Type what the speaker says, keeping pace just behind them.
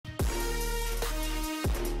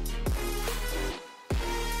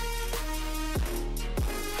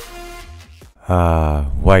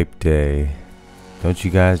Wipe day. Don't you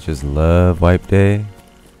guys just love wipe day?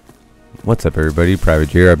 What's up everybody,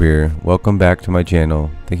 PvtJRob here. Welcome back to my channel.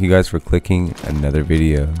 Thank you guys for clicking another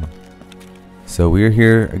video. So we're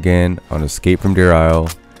here again on Escape from Deer Isle,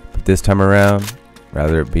 but this time around,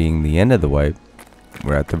 rather it being the end of the wipe,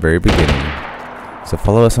 we're at the very beginning. So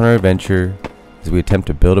follow us on our adventure as we attempt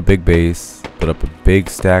to build a big base, build up a big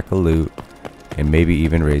stack of loot, and maybe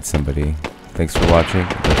even raid somebody. Thanks for watching.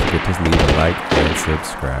 Don't forget to leave a like and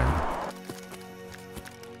subscribe.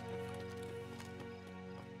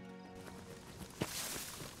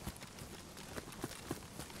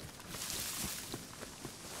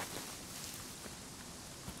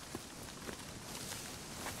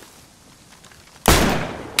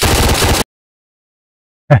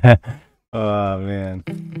 Oh man.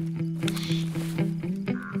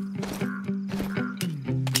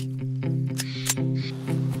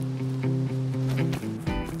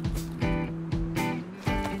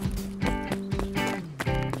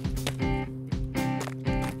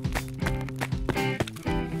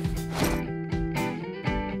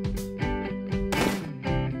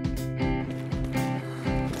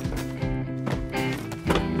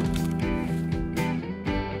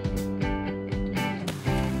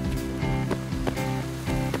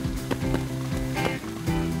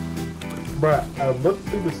 Bruh, I looked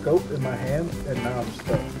through the scope in my hand and now I'm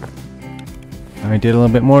stuck. I did a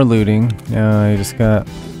little bit more looting. Now I just got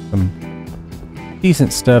some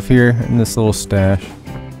decent stuff here in this little stash.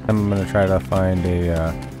 I'm gonna try to find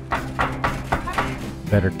a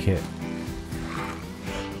better kit.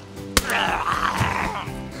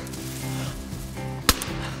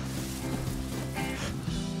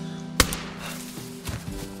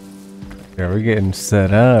 Yeah, we're getting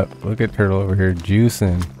set up. Look at Turtle over here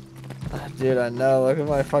juicing. Dude, I know. Look at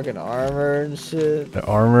my fucking armor and shit. The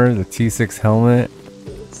armor, the T6 helmet.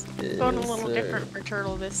 It's going a little different for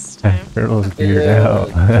Turtle this time. Turtle's geared out.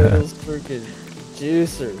 Turtle's freaking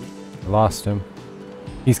juicer. Lost him.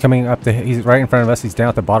 He's coming up the. He's right in front of us. He's down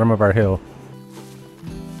at the bottom of our hill.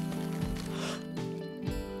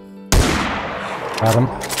 Got him.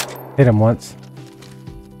 Hit him once.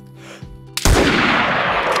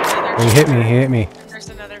 Oh, he hit me. He hit me. There's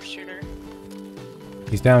another shooter.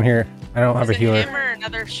 He's down here. I don't have a healer. Him or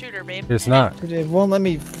another shooter, babe? It's not. Dude, it won't let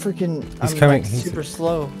me freaking. He's I'm coming. Like He's super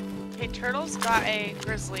slow. Hey, Turtle's got a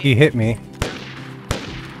grizzly. He hit me.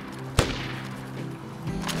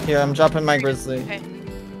 Here, I'm dropping my grizzly. Okay.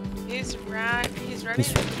 He's running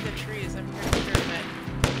into the trees, I'm pretty sure, but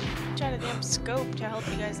I'm trying to damn scope to help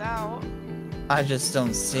you guys out. I just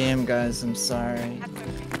don't see him, guys. I'm sorry. That's okay.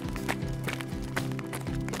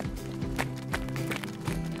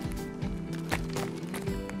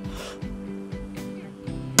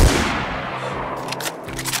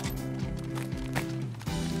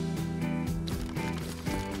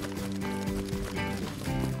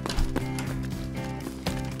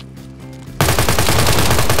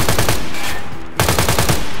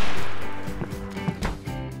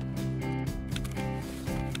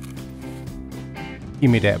 Give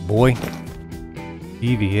me that, boy.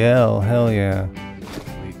 EVL, hell yeah.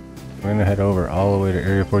 We're gonna head over all the way to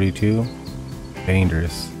Area 42.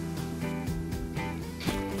 Dangerous.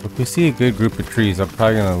 If we see a good group of trees, I'm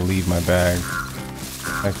probably gonna leave my bag.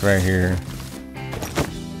 Like right here.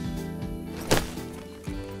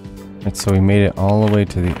 And so we made it all the way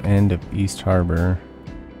to the end of East Harbor.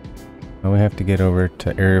 Now we have to get over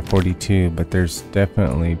to Area 42, but there's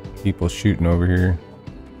definitely people shooting over here.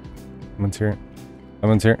 Someone's here.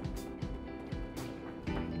 Someone's here.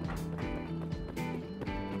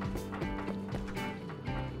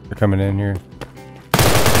 They're coming in here.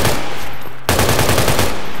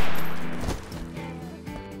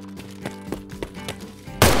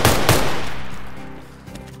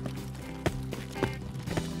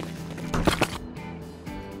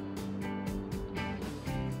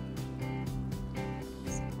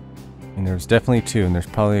 And there's definitely two, and there's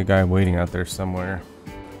probably a guy waiting out there somewhere.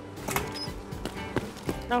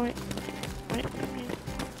 No, wait.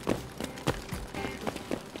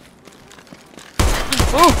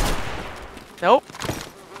 Oh! Nope.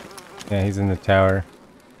 Yeah, he's in the tower.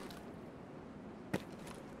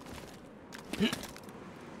 Do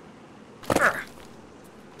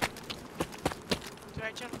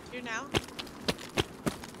I jump through now?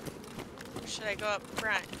 Or should I go up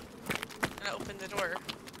front and open the door?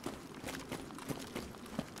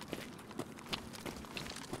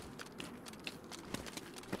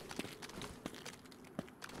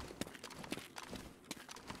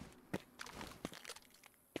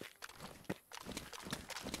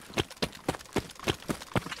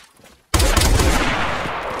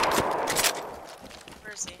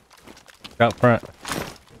 Out front.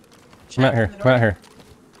 Come out here. Come out here.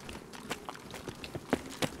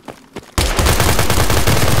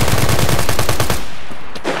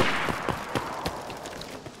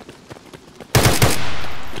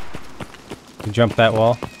 You jump that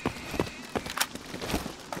wall.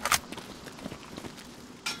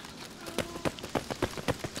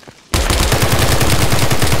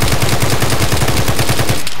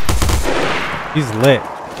 He's lit.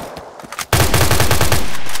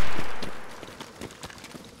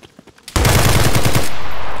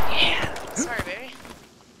 Yeah. Sorry, baby.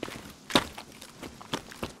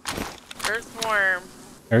 Earthworm.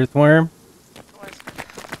 Earthworm?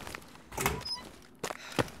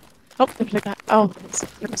 Oh, there's a guy. Oh,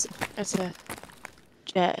 it's a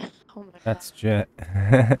jet. Oh my That's Jet.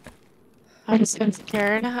 god. I was so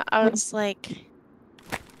scared. I was like,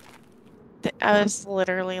 I was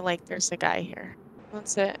literally like, there's a guy here.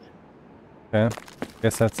 That's it. Okay.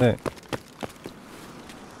 Guess that's it.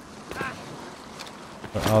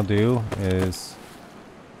 What I'll do is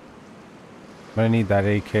I'm gonna need that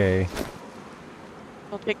AK.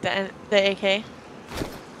 We'll pick the AK.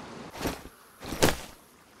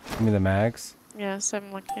 Give me the mags. Yes,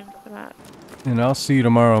 I'm looking for that. And I'll see you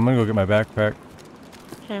tomorrow. I'm gonna go get my backpack.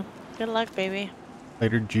 Okay. Good luck, baby.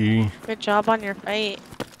 Later, G. Good job on your fight.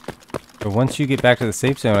 But once you get back to the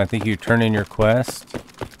safe zone, I think you turn in your quest.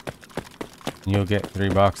 And you'll get 3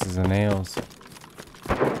 boxes of nails.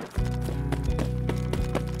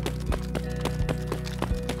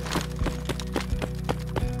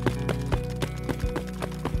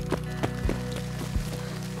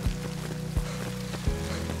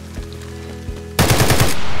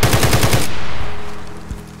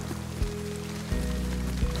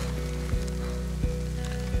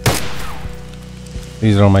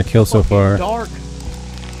 These are all my kills so far. Dark.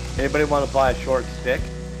 Anybody want to buy a short stick?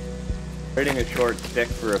 Trading a short stick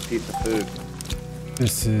for a piece of food.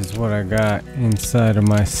 This is what I got inside of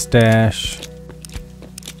my stash.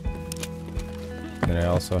 And I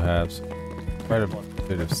also have quite a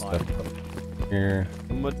bit of stuff up here.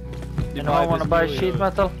 You know I want to buy sheet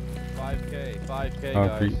metal? 5K,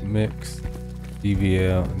 Concrete guys. mix,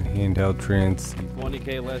 DVL, and handheld trans.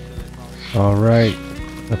 20K less than it. Alright,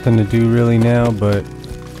 nothing to do really now, but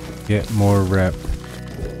get more rep.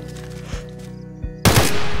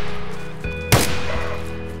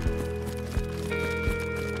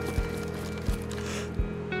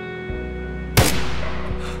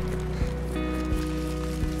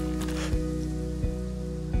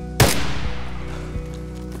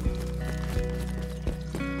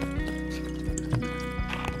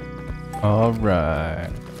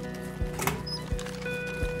 Alright.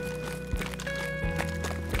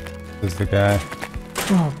 This is the guy.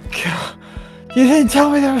 Oh god. You didn't tell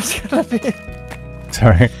me there was gonna be.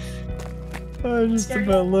 Sorry. I just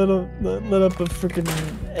about lit up a freaking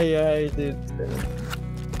AI, dude.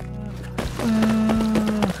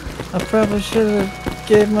 I probably should have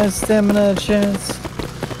gave my stamina a chance.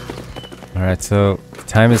 Alright, so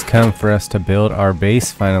time has come for us to build our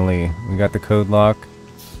base finally. We got the code lock,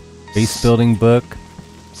 base building book,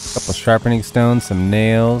 a couple sharpening stones, some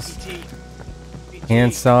nails,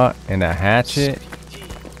 handsaw, and a hatchet.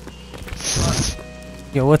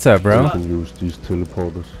 Yo, what's up, bro? You can use these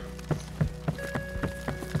teleporters.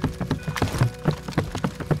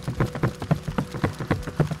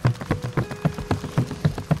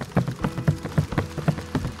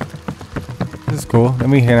 This is cool.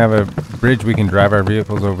 And we can have a bridge we can drive our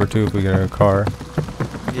vehicles over to if we get a car.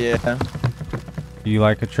 Yeah. Do you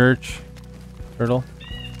like a church, Turtle?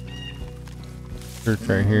 Church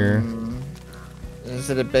right here. Is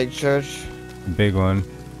it a big church? Big one.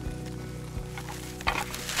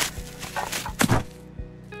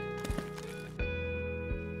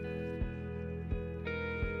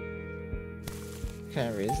 Can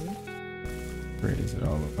I raise it? Raise it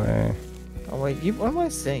all the way. Oh wait, what am I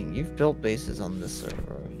saying? You've built bases on this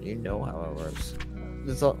server. You know how it works.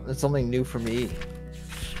 It's something new for me.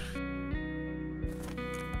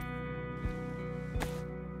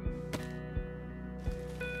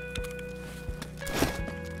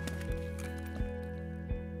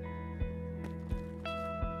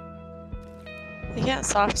 They can't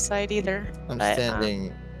soft side either. I'm but,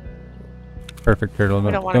 standing. Perfect, Turtle. We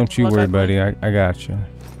Don't, don't want it don't to you look worry, ugly. buddy. I got you.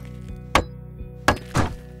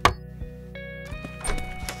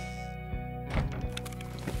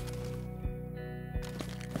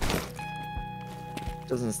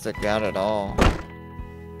 Doesn't stick out at all.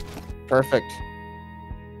 Perfect.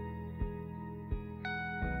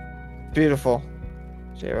 Beautiful.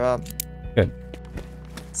 J-Rob. Good.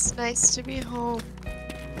 It's nice to be home.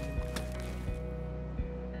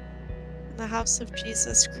 The house of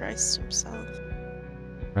Jesus Christ himself.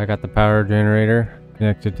 I got the power generator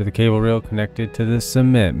connected to the cable reel, connected to the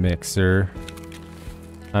cement mixer.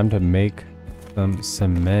 Time to make some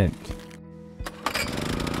cement.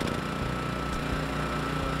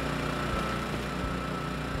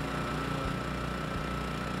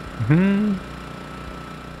 You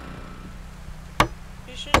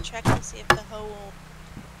should check and see if the hoe will.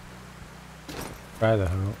 Try the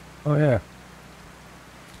hoe. Oh yeah.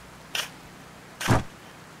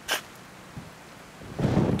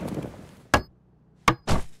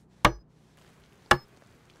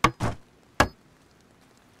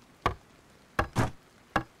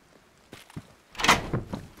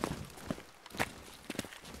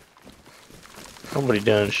 Nobody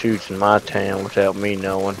done shoots in my town without me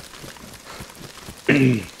knowing.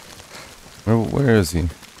 Where is he? I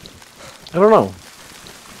don't know.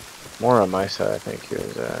 More on my side, I think he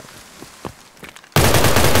was at.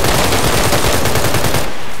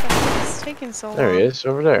 It's taking so long. There he is,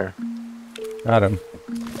 over there. Got him.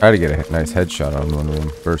 Try to get a nice headshot on one of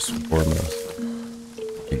them first and foremost.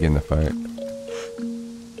 Begin the fight.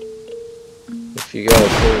 If you got a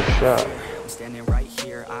clear shot.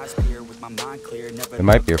 It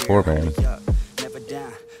might be a 4-man.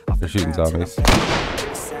 They're shooting zombies.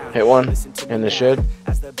 Hit one in the shed.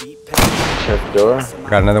 Shut the door.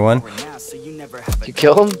 Got another one. Did you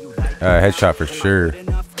kill him? Headshot for sure.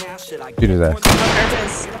 Shoot his ass.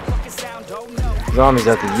 Zombies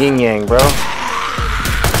at the yin yang, bro.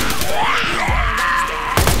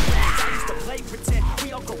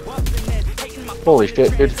 Holy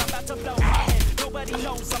shit, dude.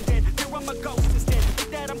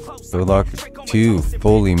 So lock 2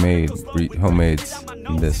 fully made homemades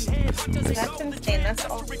in this. That's insane. That's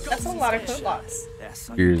a lot of code locks.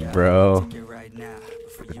 Cheers, bro.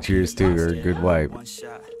 Cheers to your good wipe.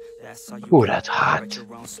 Ooh, that's hot.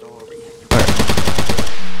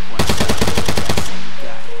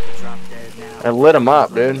 I lit him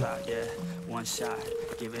up, dude. Good shot,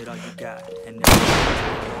 baby.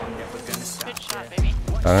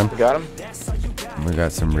 Got him? Got him? We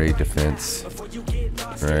got some raid defense.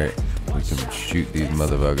 Right. We can shoot these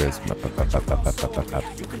motherfuckers.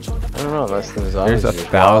 I don't know, that's the zombies. There's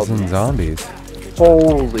 1,000 zombies.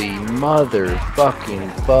 Holy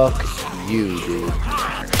motherfucking fuck you, dude.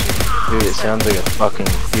 Dude, it sounds like a fucking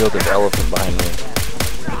field of elephant behind me.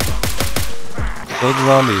 Kill the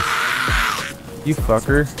zombies. You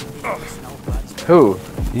fucker. Who?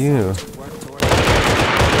 You.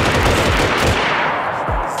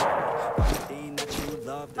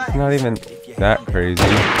 It's not even that crazy.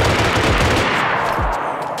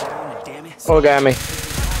 Oh, got me.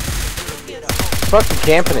 Fucking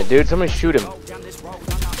camping it, dude. Somebody shoot him.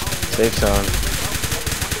 Safe zone.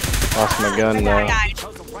 Lost my gun though.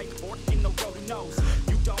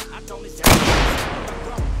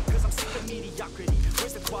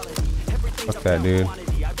 Fuck that, dude. Let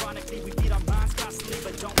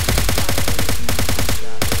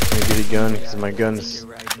me get a gun because my gun's.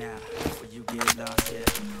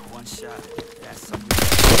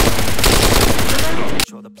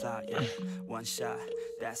 The plot, yeah. One shot,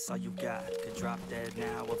 that's all you got. Could drop dead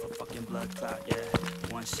now with a fucking blood clot, yeah.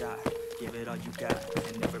 One shot, give it all you got,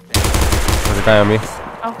 and never back. There's a guy on me.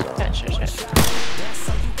 Oh, shit.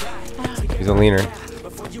 He's a leaner.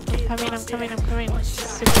 I'm coming.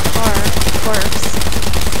 Super far, of course.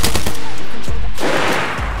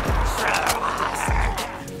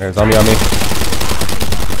 There's a zombie on me.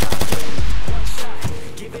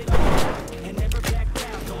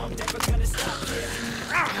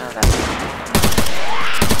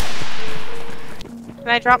 Can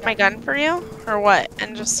I drop my gun for you? Or what?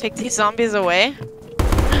 And just take these zombies away?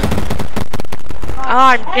 Oh,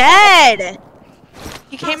 I'm dead!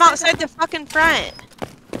 He came outside the fucking front.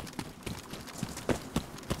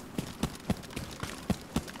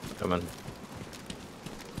 Coming.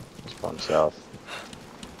 Spawn south.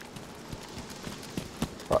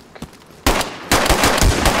 Fuck.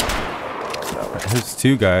 There's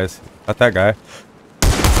 2 guys. Got that guy.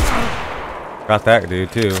 Got that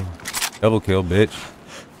dude too. Double kill, bitch.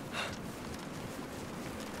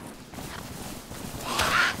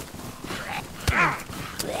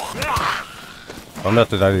 I'm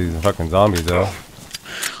not to die to these fucking zombies though.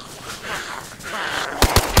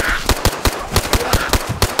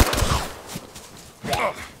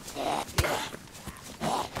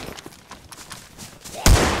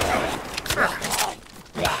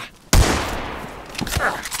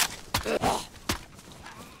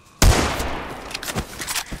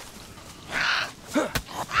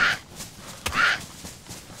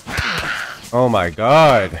 Oh my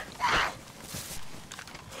god.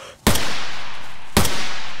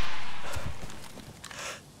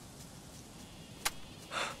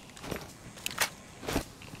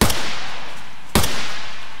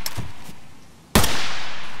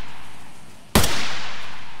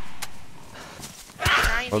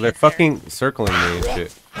 enemy Oh, they're in there. fucking circling me and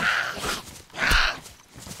shit.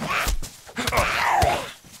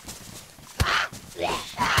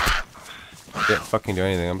 Can't fucking do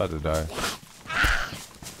anything. I'm about to die.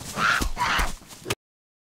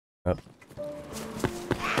 Oh.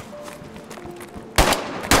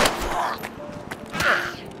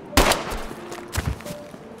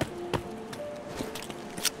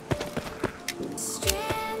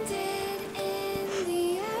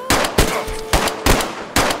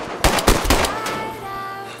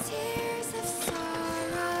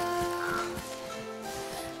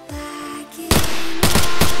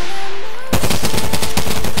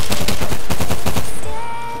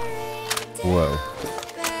 Whoa.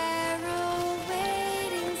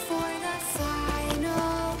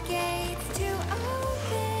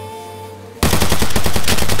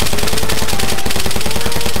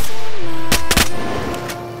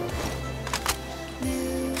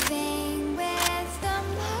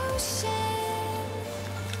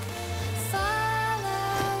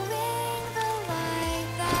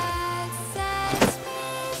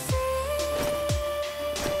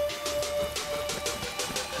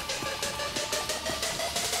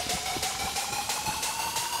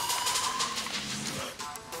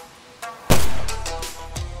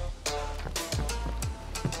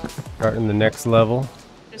 Starting the next level.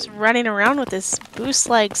 Just running around with this boost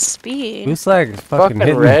like speed. Boost lag is fucking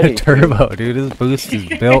hitting ready, the turbo, dude. This boost is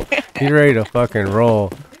built. He's ready to fucking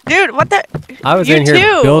roll. Dude, what the? I was You in here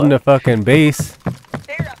too. building a fucking base.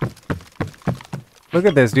 Look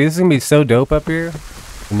at this, dude. This is gonna be so dope up here.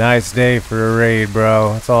 Nice day for a raid,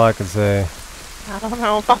 bro. That's all I can say. I don't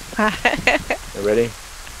know about that. You ready?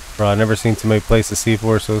 Bro, I've never seen somebody place a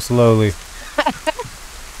C4 so slowly.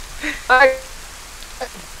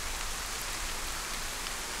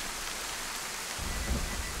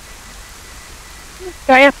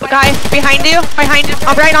 Guy behind you,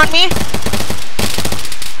 right on me.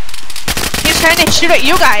 He's trying to shoot at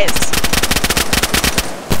you guys.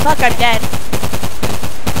 Fuck, I'm dead.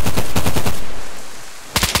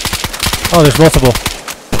 Oh, there's multiple.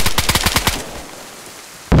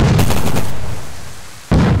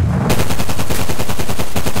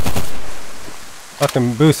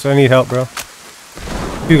 Fucking boost, I need help, bro.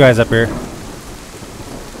 Two guys up here. They were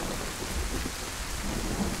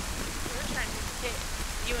trying to hit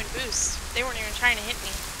you and Boost. They weren't even trying to hit me.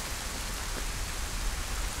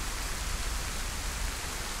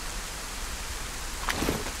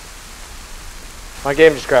 My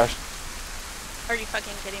game just crashed. Are you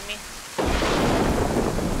fucking kidding me?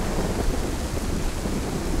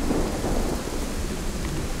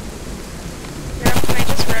 Girl, can I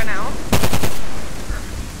just run out?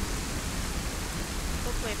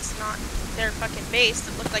 Hopefully it's not their fucking base.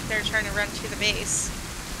 It looked like they were trying to run to the base.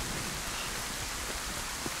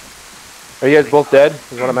 Are you guys both dead?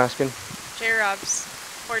 Is what I'm asking. JRob's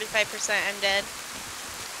 45%. I'm dead.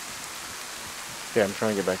 Okay, I'm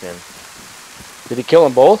trying to get back in. Did he kill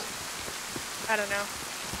them both? I don't know.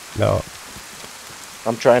 No.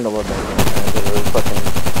 I'm trying to load back in. Man. It was fucking...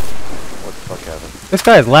 What the fuck happened? This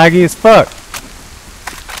guy's laggy as fuck.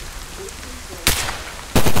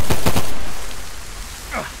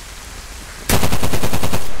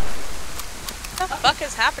 What the fuck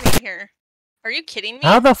is happening here? Are you kidding me?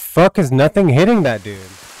 How the fuck is nothing hitting that dude?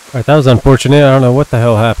 Alright, that was unfortunate. I don't know what the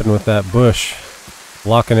hell happened with that bush.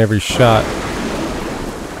 Blocking every shot.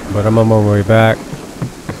 But I'm on my way back.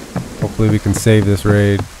 Hopefully we can save this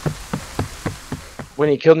raid. When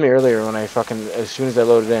he killed me earlier, when I fucking... As soon as I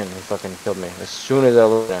loaded in, he fucking killed me. As soon as I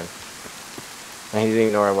loaded in. And he didn't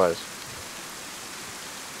even know where I was.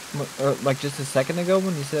 Like just a second ago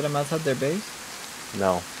when you said I'm outside their base?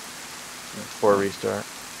 No. Before restart.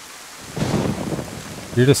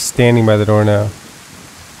 You're just standing by the door now.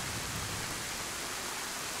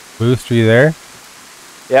 Boost, are you there?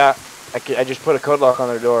 Yeah, I just put a code lock on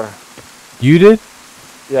their door. You did?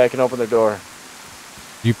 Yeah, I can open their door.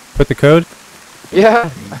 You put the code? Yeah,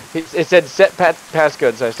 it said set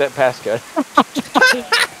passcode, so I set passcode.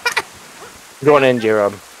 Going in,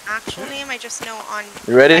 JRob. Actual name I just know on.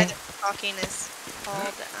 You ready? why they're talking is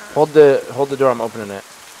called. Hold the door. I'm opening it.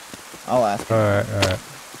 I'll ask him. Alright, alright.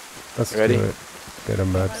 Let's Ready? do it. Get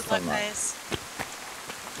him, bud. Good luck, guys.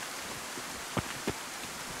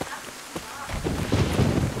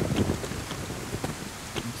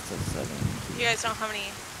 You guys don't have any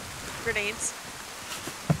grenades?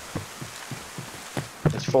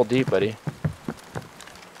 It's full deep, buddy.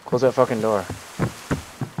 Close that fucking door.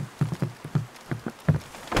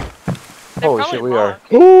 They're Holy probably shit, we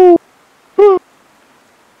locked. are.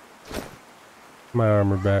 My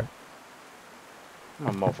armor back.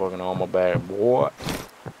 My motherfucking armor bag, boy.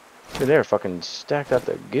 Dude, they're fucking stacked out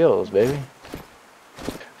the gills, baby.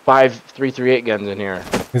 5 338 guns in here.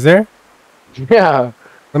 Is there? Yeah.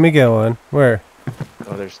 Let me get one. Where?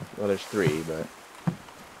 Oh, there's 3, but.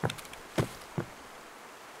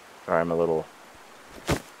 Sorry, I'm a little.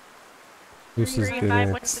 This is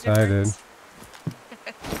getting What's the excited. difference?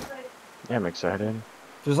 Yeah, I'm excited.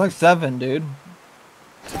 There's like 7, dude.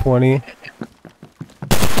 20.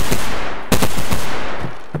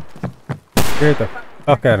 Get the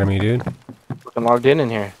fuck out of me, dude. I'm logged in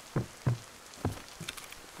here.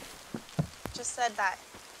 Just said that.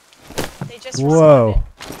 They just Whoa.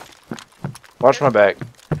 responded. Watch my back.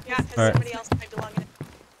 Yeah, because Alright. somebody else might be logging in.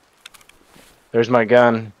 There's my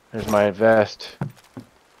gun. There's my vest.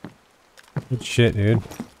 Good shit, dude.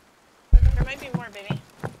 There might be more, baby.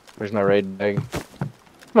 Where's my raid bag?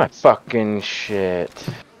 My fucking shit.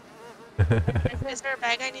 Is there a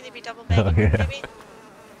bag I need to be double bagging yeah. maybe?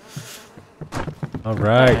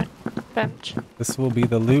 Alright. Bench. This will be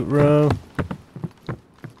the loot room.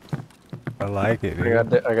 I like it, dude.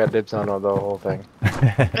 I got dibs on the whole thing.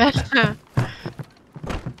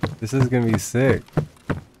 This is gonna be sick.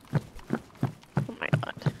 Oh my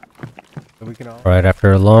god. Alright,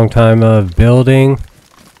 after a long time of building,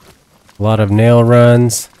 a lot of nail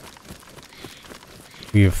runs,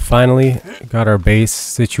 we've finally got our base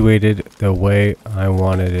situated the way I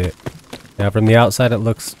wanted it. Now from the outside it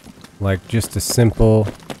looks like just a simple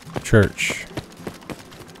church.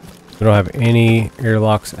 We don't have any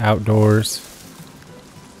airlocks outdoors.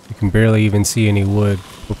 You can barely even see any wood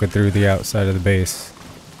poking through the outside of the base.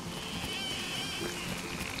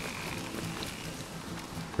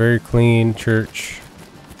 Very clean church.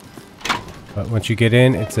 But once you get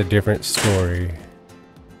in, it's a different story.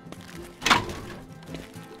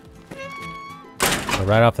 So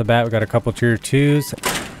right off the bat, we got a couple tier 2s.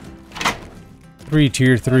 3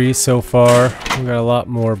 tier 3s so far. We got a lot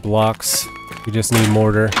more blocks. We just need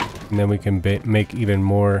mortar, and then we can make even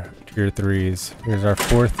more tier 3s. Here's our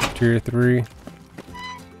 4th tier 3.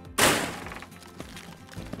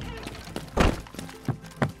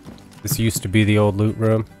 This used to be the old loot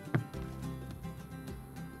room,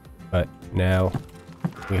 but now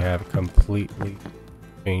we have completely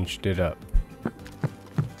changed it up.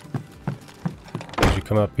 As you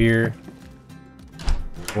come up here,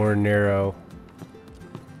 more narrow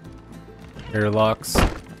airlocks,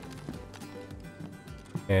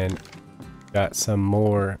 and got some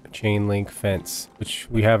more chain link fence, which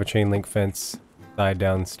we have a chain link fence side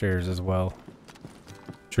downstairs as well.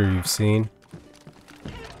 I'm sure you've seen.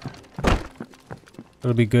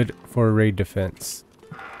 It'll be good for raid defense.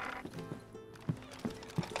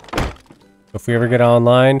 If we ever get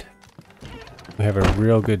online, we have a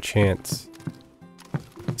real good chance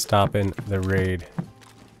of stopping the raid.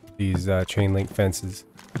 These chain link fences.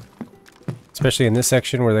 Especially in this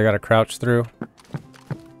section where they gotta crouch through.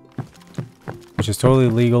 Which is totally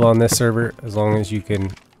legal on this server as long as you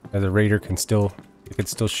can, as a raider can still, you can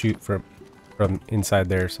still shoot from inside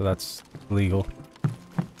there, so that's legal.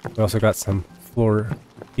 We also got some floor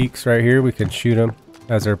peaks right here. We can shoot them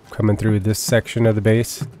as they're coming through this section of the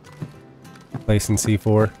base. Placing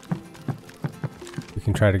C4. We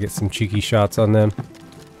can try to get some cheeky shots on them.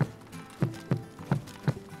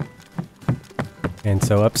 And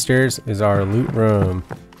so upstairs is our loot room.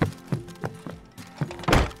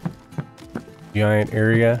 Giant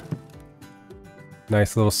area.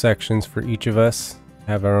 Nice little sections for each of us.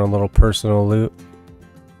 Have our own little personal loot.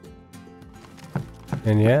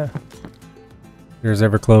 And yeah. Here's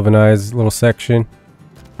Evercloven-Eye's little section.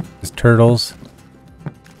 This is turtles.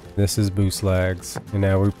 This is boost lags. And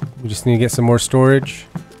now we just need to get some more storage.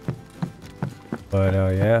 But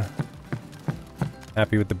yeah.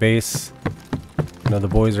 Happy with the base. I know the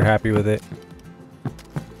boys are happy with it.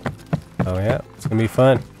 Oh yeah, it's gonna be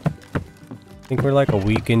fun. I think we're like a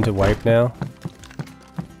week into wipe now.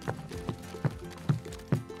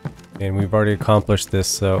 And we've already accomplished this,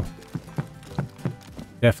 so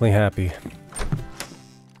definitely happy.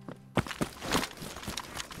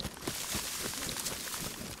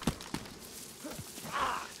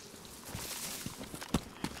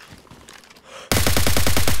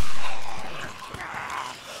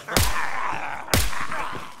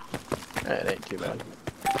 It ain't too bad.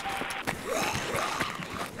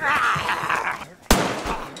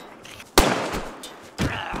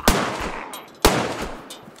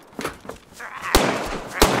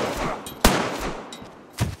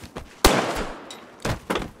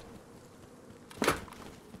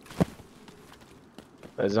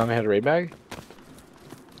 That zombie had a raid bag?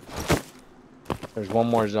 There's one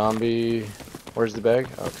more zombie. Where's the bag?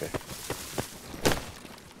 Okay.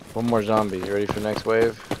 One more zombie. You ready for the next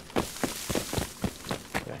wave?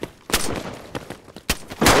 Okay.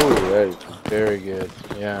 that is very good.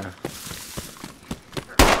 Yeah.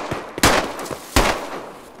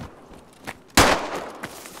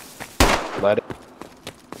 Let it.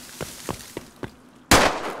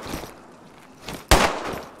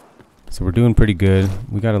 So we're doing pretty good.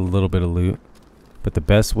 We got a little bit of loot, but the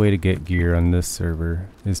best way to get gear on this server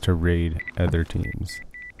is to raid other teams.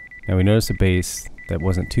 Now we noticed a base that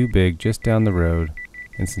wasn't too big just down the road,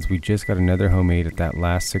 and since we just got another homemade at that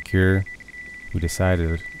last secure, we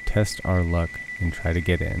decided to test our luck and try to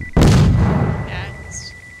get in. Yeah,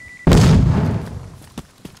 it's...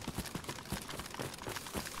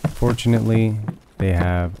 Fortunately, they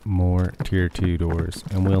have more tier 2 doors,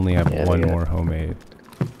 and we only have one more homemade.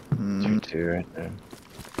 Tier 2 right there.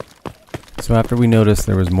 So after we noticed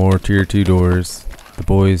there was more tier 2 doors, the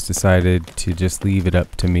boys decided to just leave it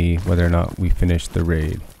up to me whether or not we finished the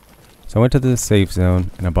raid. So I went to the safe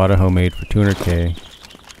zone and I bought a homemade for 200k,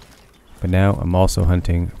 but now I'm also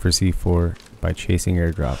hunting for C4 by chasing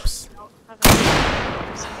airdrops.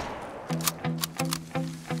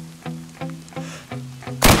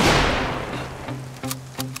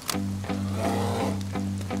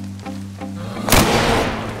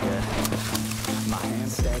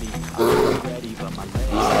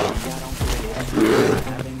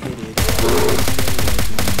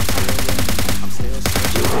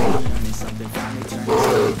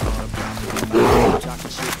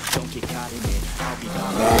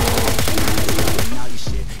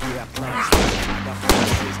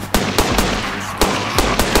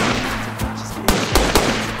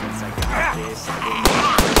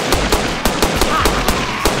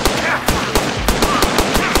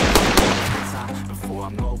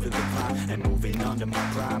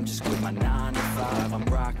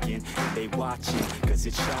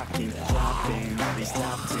 It's shocking, dropping all these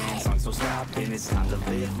top 10 songs, so stopping. It's time to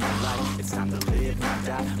live my life, it's time to live my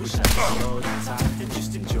die. Wish I could slow the time and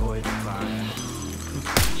just enjoy the climb.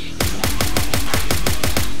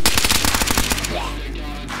 Yeah,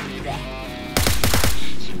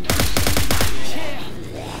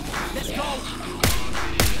 let's go.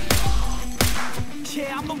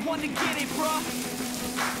 Yeah, I'm the one to get it, bro.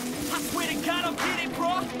 I swear to God I'll get it,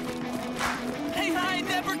 bro. Hey, I ain't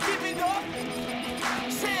never giving up.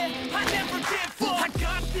 I never give up. I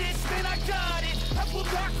got this, man, I got it. I will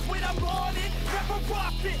not quit, I'm on it. Never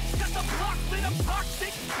rock it. Got the block lit, I'm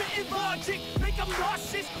toxic. Spitting logic, make them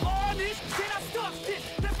nauseous. Honest, shit, I stuffed it.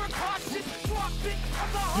 Never cautious, drop it.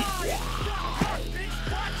 I'm the hardest, not perfect.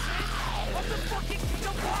 Watch it. I'm the fucking king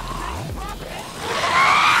of profit. Profit.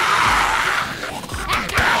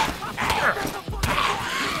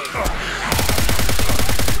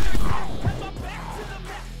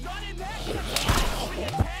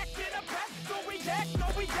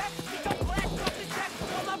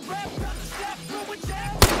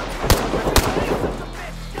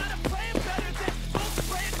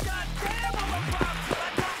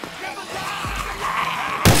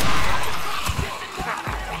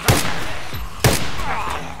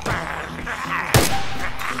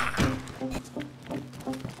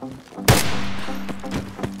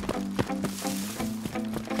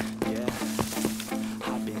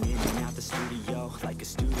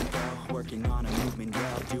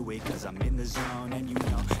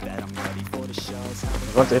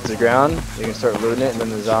 Once it hits the ground, you can start looting it, and then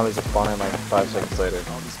the zombies will spawn in like 5 seconds later.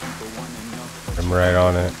 I'm right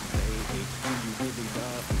on it.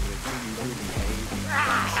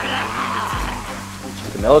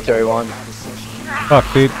 The military one. Fuck,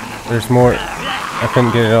 dude. There's more. I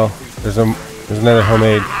couldn't get it all. There's another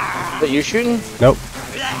homemade. But you shooting? Nope.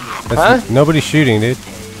 That's nobody's shooting, dude.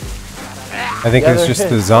 I think it's just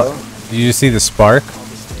the zombie. You just see the spark?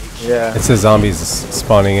 Yeah. It's the zombies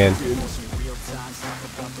spawning in.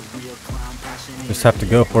 Just have to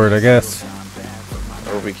go for it, I guess.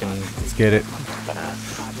 Or we can... Let's get it.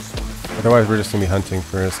 Otherwise, we're just gonna be hunting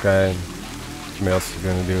for this guy, and somebody else is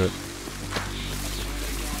gonna do it.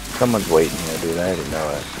 Someone's waiting here, dude. I already know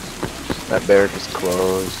it. That barrack is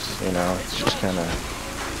closed, you know. It's just kind of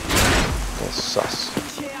a little sus.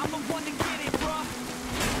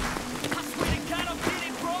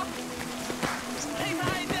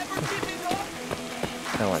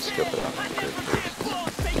 I want to scope it out my group first.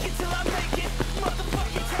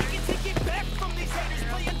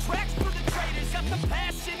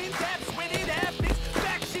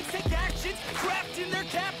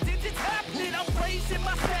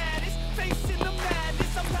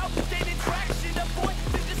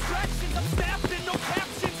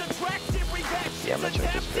 Yeah, I'm gonna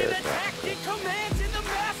check this barrack out.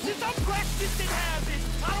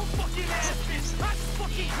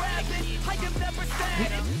 I am never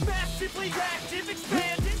static, massively active,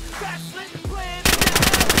 expanding, backslid, bland,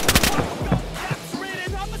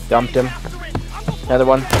 Dumped him. Another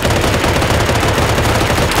one.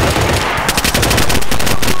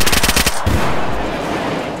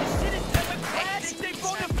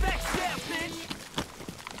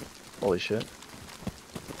 Holy shit.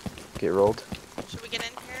 Get rolled. Should we get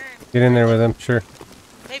in here? Get in there with him, sure.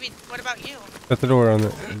 Maybe. What about you? Shut the door on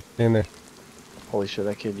the. Stay in there. Holy shit,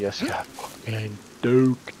 that kid yes got fucking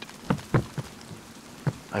duked.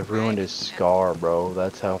 I ruined his scar, bro.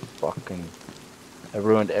 That's how fucking... I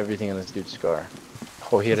ruined everything on this dude's scar.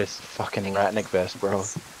 Oh, he had his fucking ratnik vest, bro.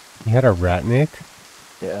 You had a ratnik?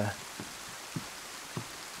 Yeah.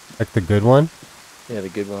 Like the good one? Yeah, the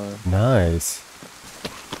good one. Nice.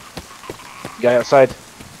 Guy outside.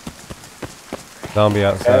 Zombie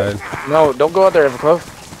outside. No, don't go out there, EkkoFox.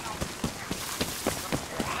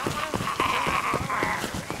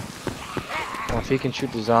 Well, if he can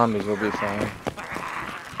shoot the zombies, we'll be fine.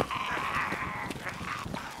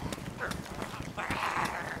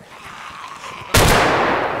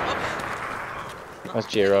 That's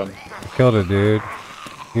J-Rob. Killed a dude.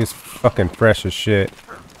 He was fucking fresh as shit.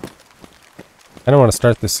 I don't want to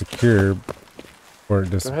start the secure before it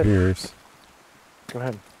disappears. Go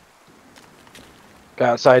ahead. Guy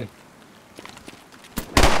outside.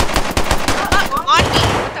 On me! What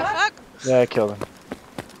the fuck? Yeah, I killed him.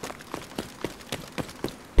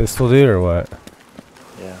 Pistol dude or what?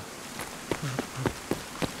 Yeah.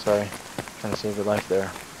 Sorry. Trying to save your life there.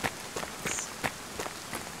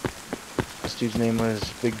 This dude's name was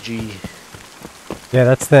Big G. Yeah,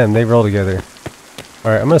 that's them. They roll together.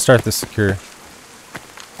 Alright, I'm gonna start the secure.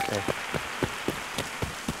 Okay.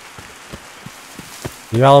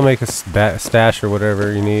 You all make a stash or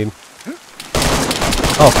whatever you need.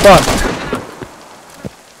 Oh, fuck!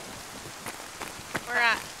 Where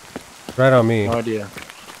at? Right on me. No idea.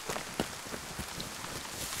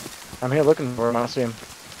 I'm here looking for him. I don't see him.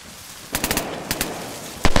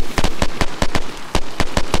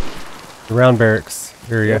 Around barracks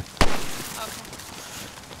area. Okay.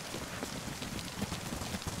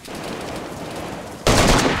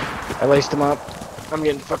 I laced him up. I'm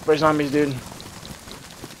getting fucked by zombies, dude.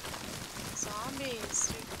 Zombies,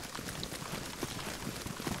 dude.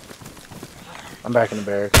 I'm back in the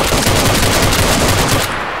barracks.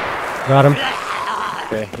 Got him.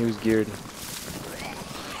 Okay, he was geared.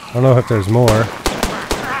 I don't know if there's more.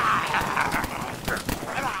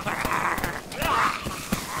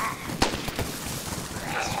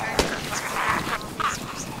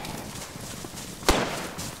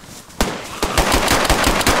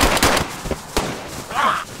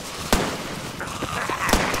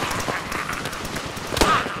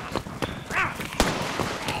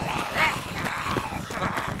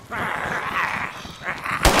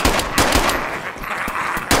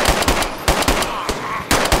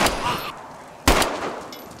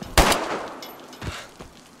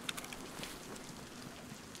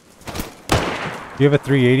 Do you have a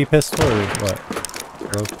 380 pistol or what?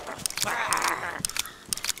 Hello?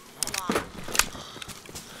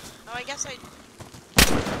 Oh, I guess I...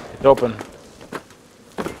 It's open.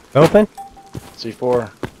 Open?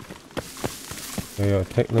 C4. There you go.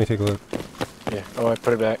 Let me take a look. Yeah. Oh, I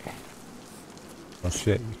put it back. Oh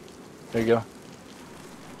shit. There you go.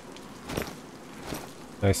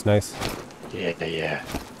 Nice, nice. Yeah, yeah.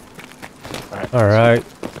 Alright. Alright.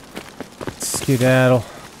 Skedaddle.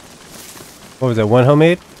 What was that, one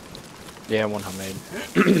homemade? Yeah, one homemade.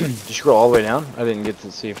 Did you scroll all the way down? I didn't get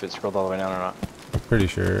to see if it scrolled all the way down or not. I'm pretty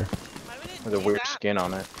sure. Why would it With a do weird that? skin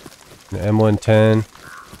on it. An M110.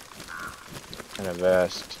 And a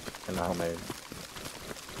vest. And a homemade.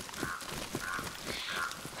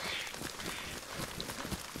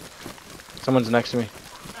 Someone's next to me.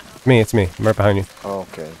 It's me. I'm right behind you. Oh,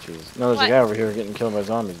 okay, jeez. No, there's What? a guy over here getting killed by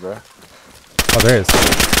zombies, bro. Oh, there is.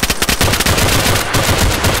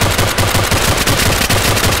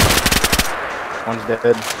 One's dead.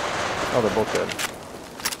 Oh, they're both dead.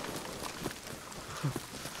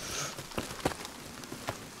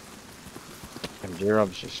 And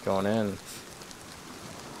J-Rob's just going in.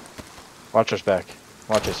 Watch us back.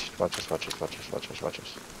 Watch us, watch us, watch us, watch us, watch us, watch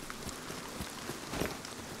us.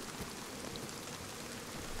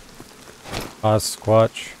 Pause,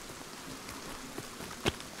 squatch.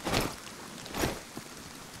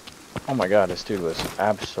 Oh my god, this dude was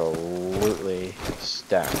absolutely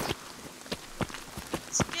stacked.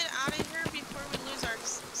 Let's get out of here before we lose our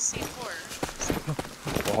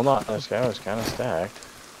C4. Well, hold on, this guy was kind of stacked.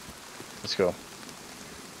 Let's go.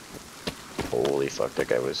 Holy fuck, that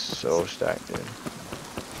guy was so stacked, dude.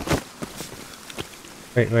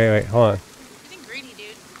 Wait, hold on. Getting greedy,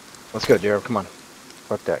 dude. Let's go, J-Rob, come on.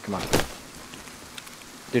 Fuck that, come on.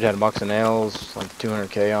 Dude had a box of nails, like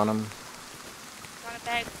 200k on him. Got a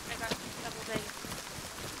bag.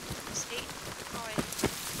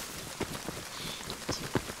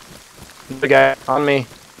 The guy on me.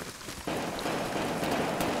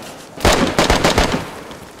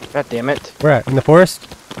 God damn it. Where at? In the forest?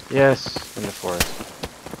 Yes, in the forest.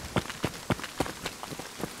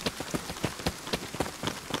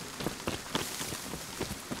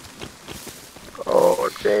 Oh,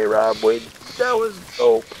 JRob, wait, that was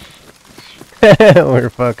dope. We're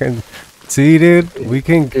fucking. See, dude, we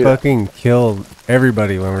can fucking kill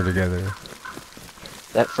everybody when we're together.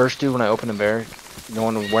 That first dude, when I opened the barrack, the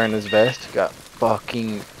one wearing his vest, got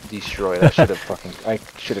fucking destroyed. I should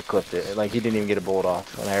have clipped it. Like, he didn't even get a bullet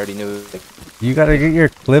off, and I already knew. Like, You gotta get your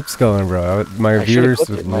clips going, bro. My I viewers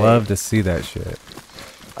should've would clipped it, love to see that shit.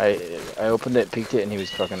 I opened it, peeked it, and he was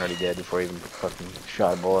fucking already dead before he even fucking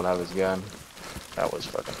shot a bullet out of his gun. That was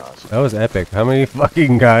fucking awesome. That was epic. How many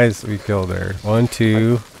fucking guys we killed there? 1,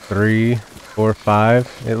 2, 3, 4,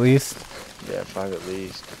 5 at least. Yeah, 5 at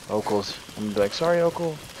least. Okles. I'm gonna be like, sorry,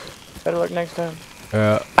 Okle. Better luck next time.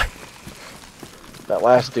 That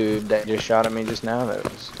last dude that just shot at me just now, that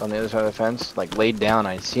was on the other side of the fence, like laid down.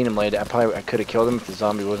 I seen him laid down. I could have killed him if the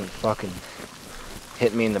zombie wasn't fucking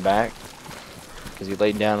hitting me in the back. Because he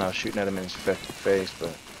laid down and I was shooting at him in his face,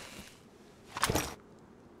 but...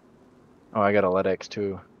 Oh, I got a LEDX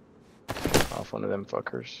too. Off one of them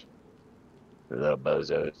fuckers. The little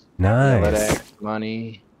bozos. Nice. LEDX,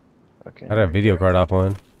 money. Okay. I had a video card off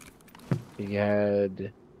one. He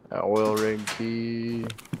had an oil rig key.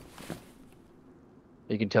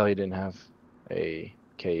 You can tell he didn't have a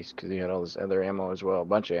case because he had all this other ammo as well. A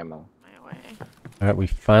bunch of ammo. Alright, we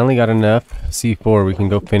finally got enough C4. We can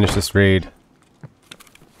go finish this raid.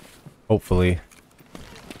 Hopefully.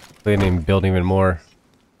 They didn't even build even more.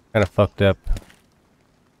 Kind of fucked up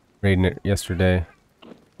raiding it yesterday.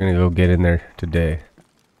 We're gonna go get in there today.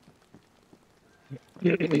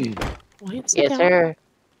 Yes, sir.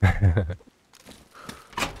 There's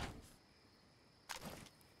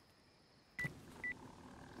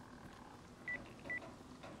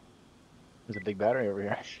a big battery over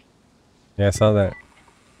here. Yeah, I saw that.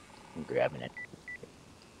 I'm grabbing it.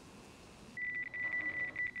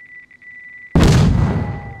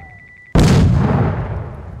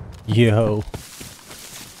 Yo.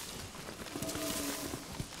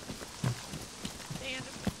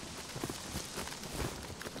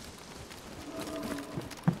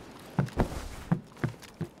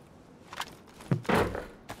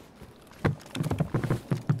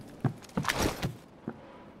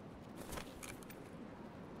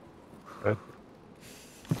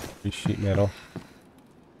 Free sheet metal.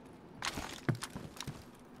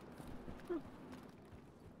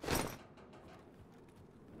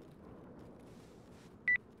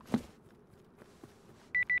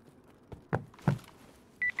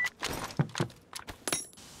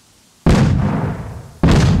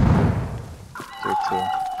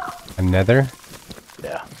 Another?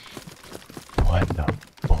 Yeah. What the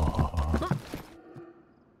fuck?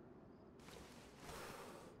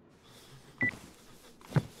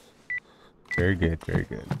 Very good, very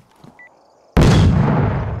good.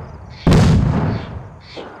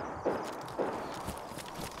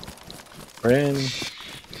 We're in.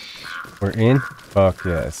 We're in? Fuck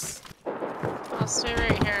yes. I'll stay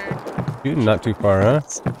right here. Shooting not too far, huh?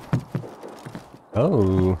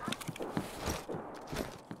 Oh.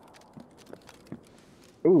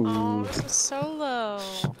 Ooh. Oh, this is so low.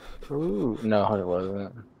 Ooh. No, it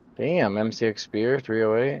wasn't. Damn, MCX Spear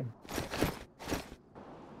 308.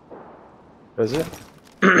 Was it?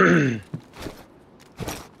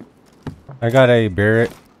 I got a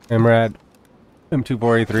Barrett MRAD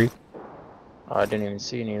M24A3. Oh, I didn't even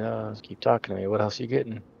see any of those. Keep talking to me. What else you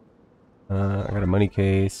getting? I got a money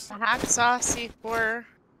case. A hacksaw C4.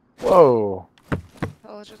 Whoa.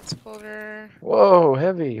 Intelligence folder. Whoa,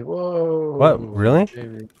 heavy. Whoa. What? Really?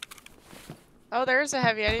 Heavy. Oh, there's a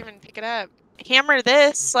heavy. I didn't even pick it up. Hammer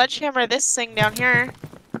this. Sledgehammer this thing down here.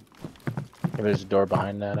 Yeah, there's a door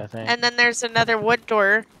behind that, I think. And then there's another wood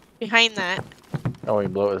door behind that. Oh, we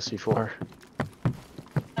blow it with C4.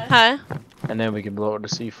 Huh? And then we can blow it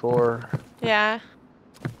with C4. Yeah.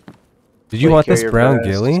 Did you Weight want this carrier brown vest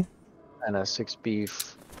ghillie? And a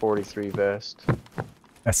 6B43 vest.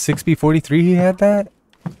 A 6B43 he had that?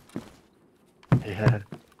 Yeah.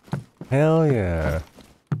 Hell yeah.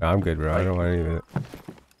 No, I'm good, bro. I don't want any of it.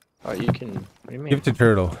 Oh, you can. What do you mean? Give it to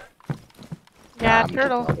Turtle. Yeah, I'm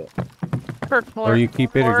turtle. keeping it. Turtle. Or you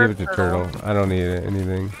keep it or give it to Turtle. I don't need it,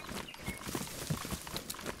 anything.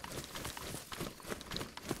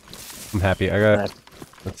 I'm happy. I got.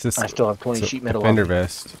 What's this? I still have 20 sheet metal. Defender on me.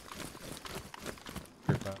 vest.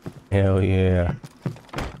 Hell yeah.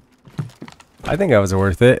 I think that was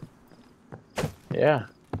worth it. Yeah.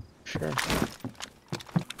 Sure.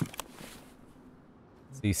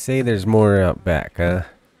 So you say there's more out back, huh?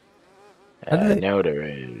 How do I they- know there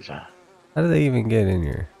is. How do they even get in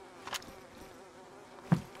here?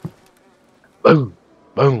 Boom,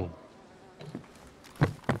 boom.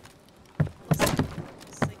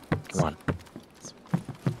 Come on.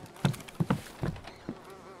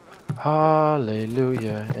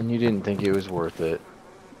 Hallelujah. And you didn't think it was worth it.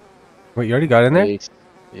 Wait, you already got in there? These-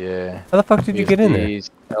 Yeah. How the fuck did you get in there? These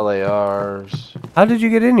LARs, How did you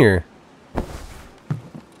get in here?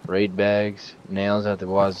 raid bags, nails at the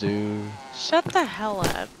wazoo. Shut the hell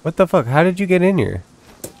up. What the fuck? How did you get in here?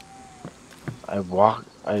 What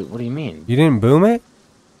do you mean? You didn't boom it?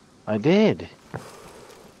 I did.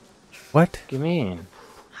 What? What do you mean?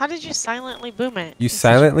 How did you silently boom it? You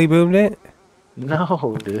silently boomed it?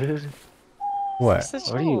 No, dude. What? You're such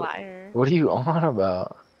What a are you- liar. What are you on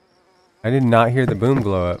about? I did not hear the boom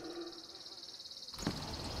blow up.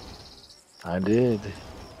 I did.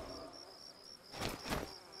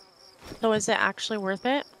 So is it actually worth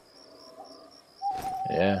it?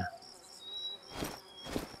 Yeah.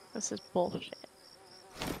 This is bullshit.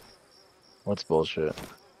 What's bullshit?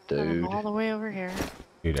 Dude. All the way over here.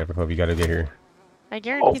 Dude, EkkoFox, you gotta get here. I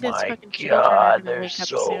guarantee this my fucking children are God, gonna there's wake up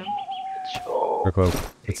so soon.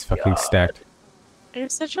 EkkoFox, it's fucking stacked. You're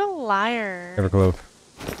such a liar. EkkoFox.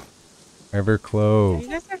 EkkoFox. You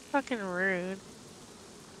guys are fucking rude.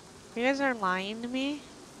 You guys are lying to me.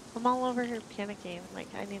 I'm all over here panicking. Like,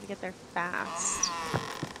 I need to get there fast.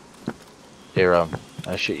 Hey, Rob.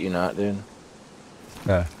 I shit you not, dude.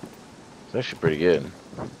 It's actually pretty good.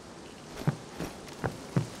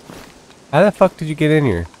 How the fuck did you get in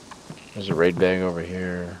here? There's a raid bag over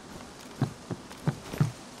here.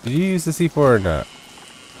 Did you use the C4 or not?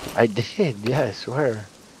 I did, yeah, I swear.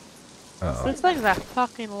 Oh. Looks like that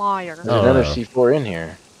fucking liar. There's Oh. another C4 in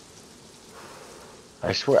here.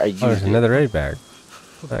 I swear I used Oh, there's it. another raid bag.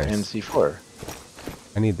 And Nice. C4.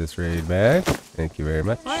 I need this raid bag. Thank you very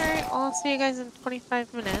much. Alright, I'll see you guys in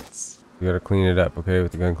 25 minutes. You gotta clean it up, okay,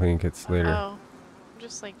 with the gun cleaning kits later. Oh. I'm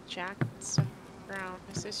just like jacking stuff around.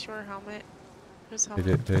 Is this your helmet? Whose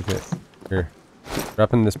helmet? Take it. Here.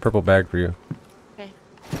 Drop in this purple bag for you. Okay.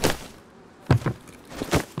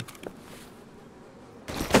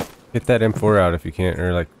 Get that M4 out if you can't,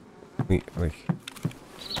 or like,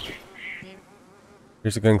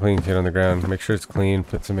 here's a gun cleaning kit on the ground. Make sure it's clean.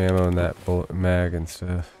 Put some ammo in that bullet mag and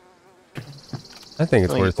stuff. I think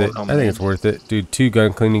it's worth it. I think it's worth it, dude. 2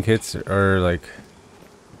 gun cleaning kits are like,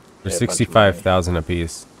 they're Yeah, a bunch of 65,000 a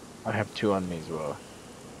piece. I have 2 on me as well.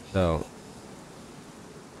 So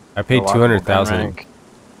I paid The lockable 200,000 gun rack,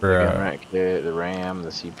 for the gun rack kit, the RAM, the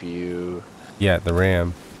CPU, yeah, the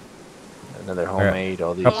RAM. another homemade,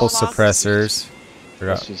 all these Couple Lost. suppressors.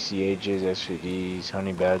 Forgot. SCCHs, SVDs,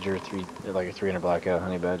 Honey Badger, like a 300 blackout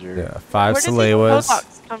Honey Badger. Yeah, 5 Where does Salewas,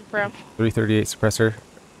 EkkoFox come from? 338 suppressor.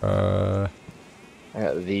 I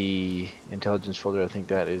got the intelligence folder. I think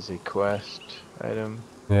that is a quest item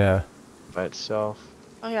Yeah. by itself.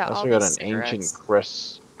 Oh yeah, I also all got an these ancient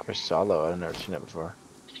cigarettes. Crisalo. I've never seen it before.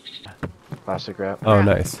 Plastic wrap. Oh, Yeah.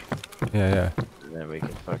 nice. Yeah. And then we can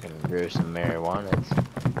fucking grow some marijuana.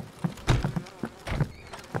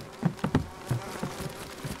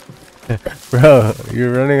 Bro,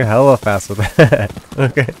 you're running hella fast with that.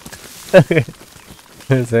 Okay. Okay.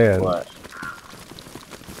 Just saying. What?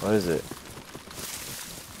 What is it?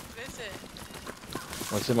 What is it?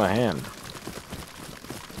 What's in my hand?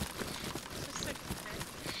 Just like,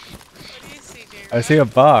 what do you see, Jerry? I see a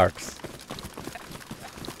box.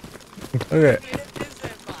 Okay. It is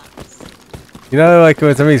a box. You know, like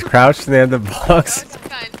when somebody's crouched and they have the box? It's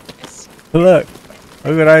kind. It's Look.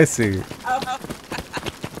 Look what I see.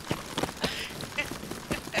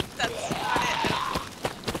 that's funny.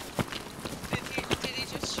 Did he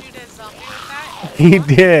just shoot a zombie with that? He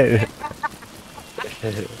did.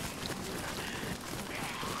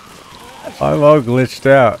 I'm all glitched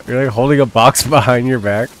out. You're like holding a box behind your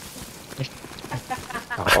back.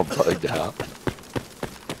 All bugged out.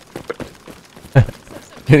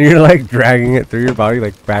 And you're like dragging it through your body,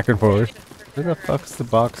 like back and forth. Where the fuck's the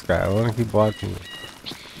box guy? I want to keep watching.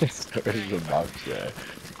 Where's the box guy?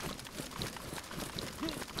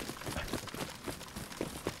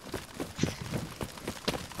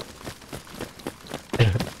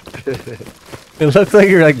 It looks like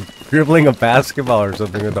you're like dribbling a basketball or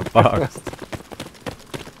something with a box.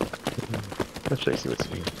 Let's see what's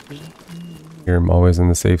here. Here, I'm always in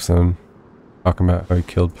the safe zone. Talking about how he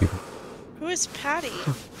killed people. Who is Patty?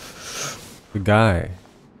 The guy.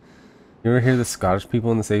 You ever hear the Scottish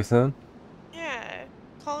people in the safe zone? Yeah,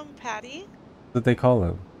 call him Patty. That's what they call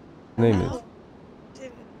him. His name is. Oh,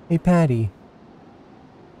 didn't Hey, Patty.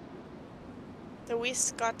 the wee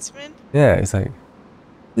Scotsman? Yeah, it's like,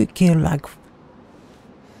 We killed like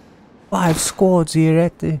 5 squads here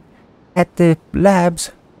at the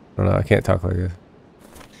labs. I don't know, I can't talk like this.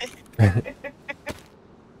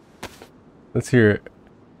 Let's hear it.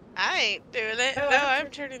 I ain't doing it. No, I'm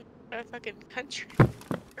turning a fucking country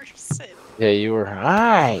person. Yeah, you were.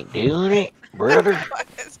 I ain't doing it, brother. I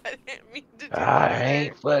didn't mean to do I that.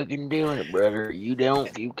 ain't fucking doing it, brother. You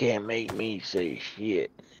can't make me say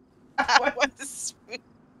shit. I was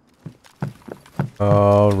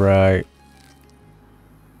All right.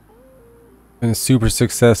 Been a super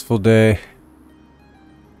successful day.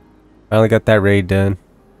 Finally got that raid done.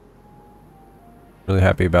 Really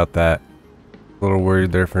happy about that. A little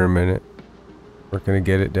worried there for a minute. We're gonna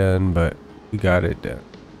get it done, but we got it done.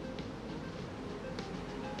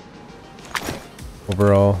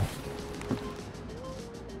 Overall,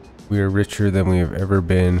 we are richer than we have ever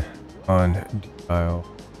been on Defile.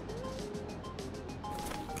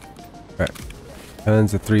 Got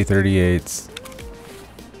tons of 338s.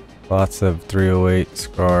 Lots of 308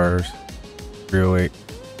 scars. 308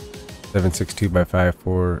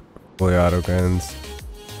 7.62x5.4 fully auto guns.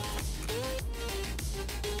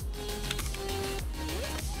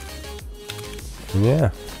 And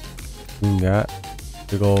yeah, we got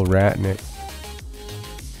big old rat in it.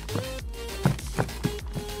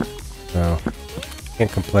 So,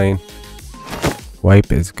 can't complain.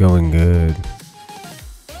 Wipe is going good.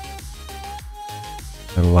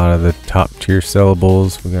 Got a lot of the top tier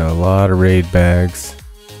sellables. We got a lot of raid bags.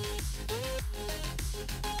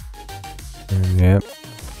 And yep.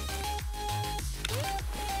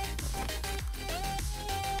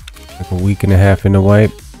 Like a week and a half into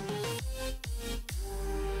wipe.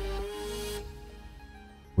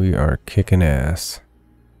 We are kicking ass.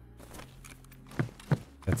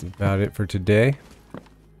 That's about it for today.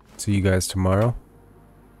 See you guys tomorrow.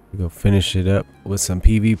 We go finish it up with some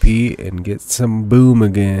PvP and get some boom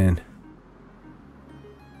again.